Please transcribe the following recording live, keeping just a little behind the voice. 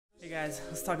Guys,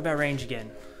 let's talk about range again.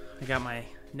 I got my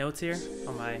notes here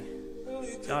on my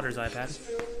daughter's iPad.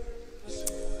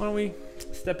 Why don't we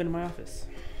step into my office?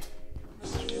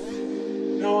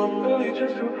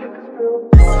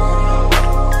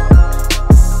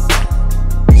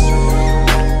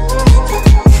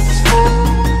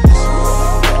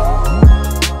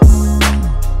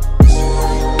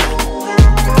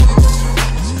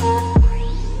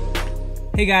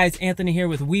 Hey guys, Anthony here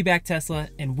with WeBackTesla,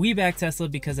 and WeBackTesla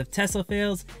because if Tesla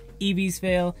fails, EVs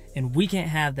fail, and we can't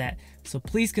have that. So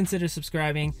please consider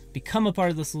subscribing, become a part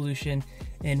of the solution,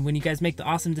 and when you guys make the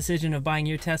awesome decision of buying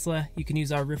your Tesla, you can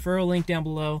use our referral link down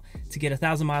below to get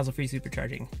 1,000 miles of free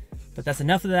supercharging. But that's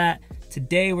enough of that.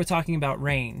 Today we're talking about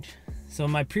range. So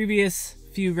in my previous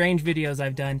few range videos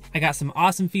I've done, I got some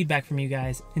awesome feedback from you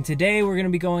guys, and today we're going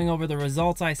to be going over the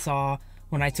results I saw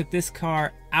when I took this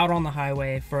car out on the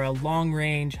highway for a long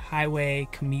range highway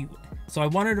commute. So I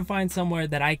wanted to find somewhere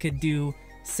that I could do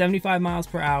 75 miles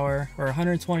per hour or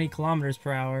 120 kilometers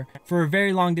per hour for a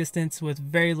very long distance with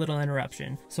very little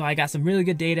interruption. So I got some really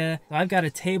good data. I've got a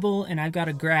table and I've got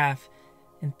a graph,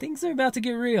 and things are about to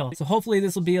get real. So hopefully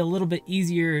this will be a little bit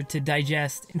easier to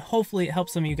digest, and hopefully it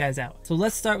helps some of you guys out. So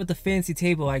let's start with the fancy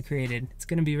table I created. It's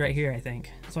gonna be right here, I think.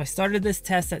 So I started this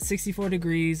test at 64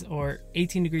 degrees or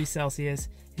 18 degrees Celsius,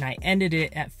 and I ended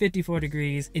it at 54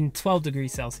 degrees in 12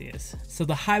 degrees Celsius. So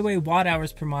the highway watt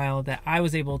hours per mile that I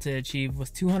was able to achieve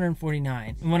was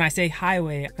 249. And when I say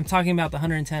highway, I'm talking about the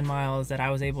 110 miles that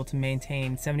I was able to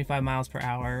maintain 75 miles per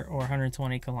hour or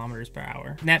 120 kilometers per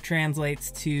hour. And that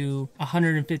translates to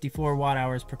 154 watt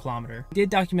hours per kilometer. I did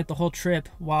document the whole trip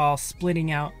while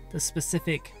splitting out the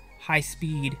specific high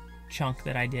speed chunk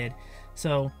that I did.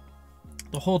 So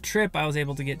the whole trip I was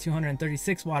able to get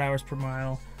 236 watt hours per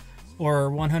mile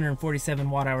or 147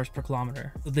 watt hours per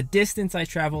kilometer. So the distance I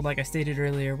traveled, like I stated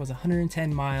earlier, was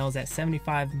 110 miles at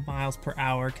 75 miles per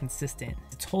hour consistent.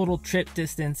 The total trip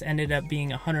distance ended up being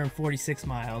 146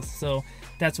 miles. So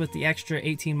that's with the extra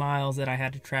 18 miles that I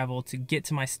had to travel to get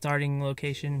to my starting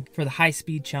location for the high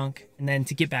speed chunk and then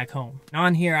to get back home. And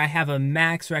on here I have a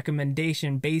max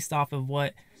recommendation based off of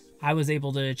what I was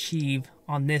able to achieve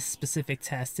on this specific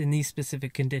test in these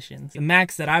specific conditions. The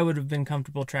max that I would have been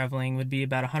comfortable traveling would be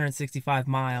about 165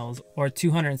 miles or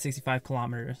 265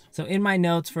 kilometers. So in my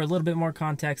notes, for a little bit more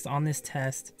context on this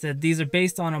test, it said these are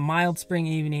based on a mild spring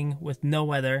evening with no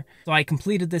weather. So I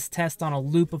completed this test on a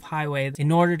loop of highway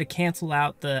in order to cancel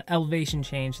out the elevation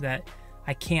change that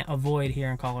I can't avoid here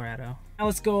in Colorado. Now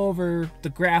let's go over the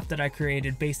graph that I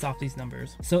created based off these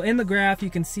numbers. So in the graph, you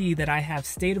can see that I have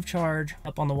state of charge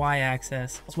up on the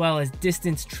y-axis, as well as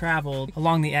distance traveled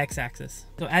along the x-axis.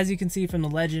 So as you can see from the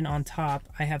legend on top,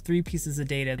 I have three pieces of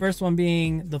data. The first one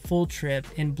being the full trip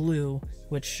in blue,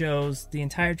 which shows the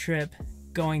entire trip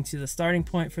going to the starting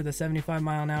point for the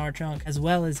 75-mile-an-hour chunk, as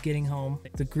well as getting home.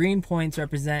 The green points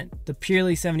represent the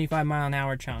purely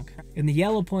 75-mile-an-hour chunk, and the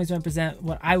yellow points represent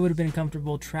what I would have been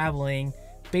comfortable traveling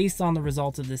based on the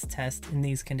results of this test in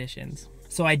these conditions.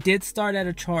 So I did start at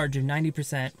a charge of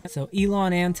 90%. So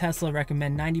Elon and Tesla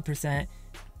recommend 90%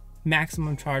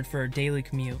 maximum charge for a daily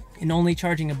commute, and only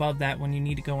charging above that when you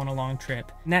need to go on a long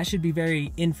trip. And that should be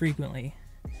very infrequently.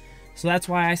 So that's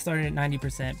why I started at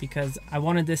 90%, because I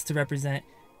wanted this to represent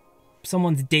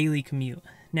someone's daily commute.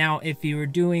 Now, if you were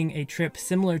doing a trip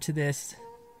similar to this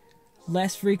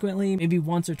less frequently, maybe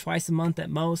once or twice a month at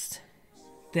most,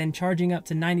 then charging up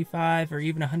to 95 or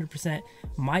even 100%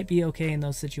 might be okay in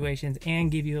those situations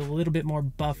and give you a little bit more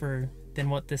buffer than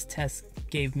what this test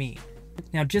gave me.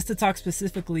 Now, just to talk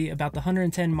specifically about the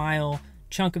 110 mile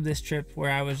chunk of this trip where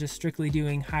I was just strictly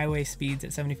doing highway speeds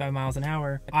at 75 miles an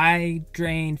hour, I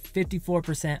drained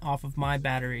 54% off of my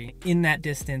battery in that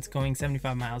distance going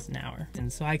 75 miles an hour.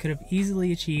 And so I could have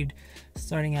easily achieved,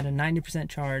 starting at a 90%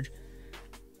 charge,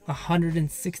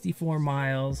 164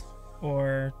 miles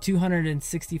or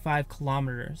 265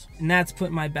 kilometers. And that's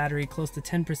put my battery close to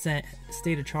 10%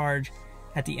 state of charge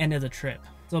at the end of the trip.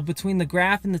 So between the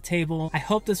graph and the table, I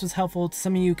hope this was helpful to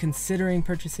some of you considering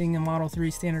purchasing a Model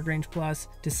 3 Standard Range Plus,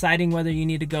 deciding whether you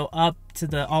need to go up to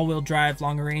the all-wheel drive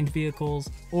longer range vehicles,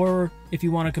 or if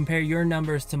you want to compare your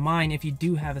numbers to mine if you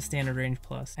do have a Standard Range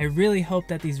Plus. I really hope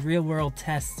that these real-world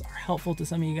tests are helpful to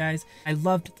some of you guys. I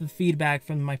loved the feedback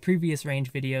from my previous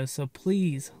range videos, so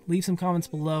please leave some comments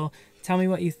below. Tell me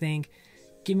what you think.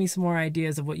 Give me some more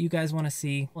ideas of what you guys want to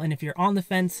see. And if you're on the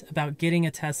fence about getting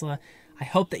a Tesla, I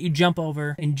hope that you jump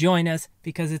over and join us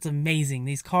because it's amazing.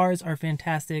 These cars are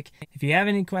fantastic. If you have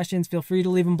any questions, feel free to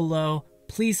leave them below.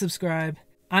 Please subscribe.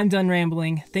 I'm done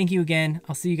rambling. Thank you again.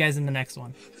 I'll see you guys in the next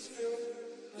one.